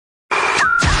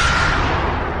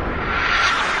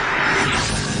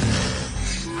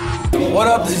What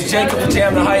up? This is Jacob from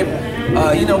Jam the Hype.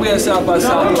 You know, we at South by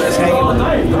Southwest hanging with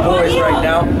the boys right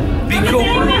now. B.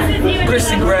 Cooper,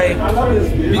 Christian Gray, B.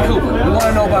 Cooper. We want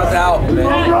to know about the album, man.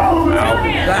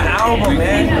 That album,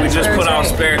 man. We just put out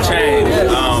Spare Change.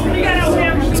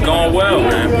 It's going well,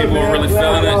 man. People are really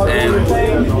feeling it,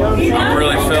 and I'm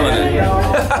really feeling it.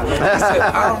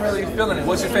 I'm really feeling it.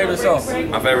 What's your favorite song?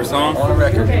 My favorite song? On the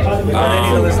record. What they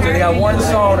need to listen to. They got one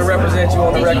song to represent you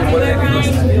on the record. What do they need to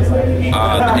listen to?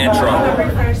 The intro.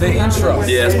 The intro.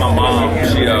 Yeah, it's my mom.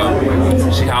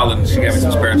 She hollered and she gave me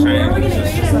some spare change.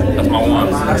 That's my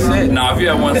one. That's it. Nah, if you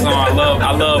have one song, I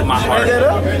love My Heart. You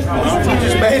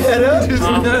just made that up?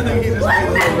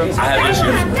 I have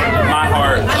issues. My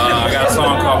Heart. I got a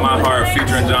song called My Heart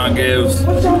featuring John Gibbs,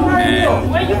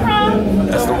 and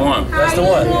that's the one. That's the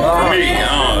one. For me,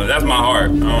 that's My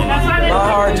Heart. My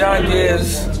Heart, John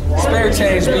Gibbs. Spare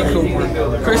Change, B. Cooper.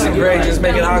 Christian Gray just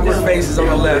making awkward faces on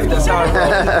the left. That's how I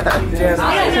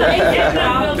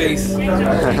roll. Peace.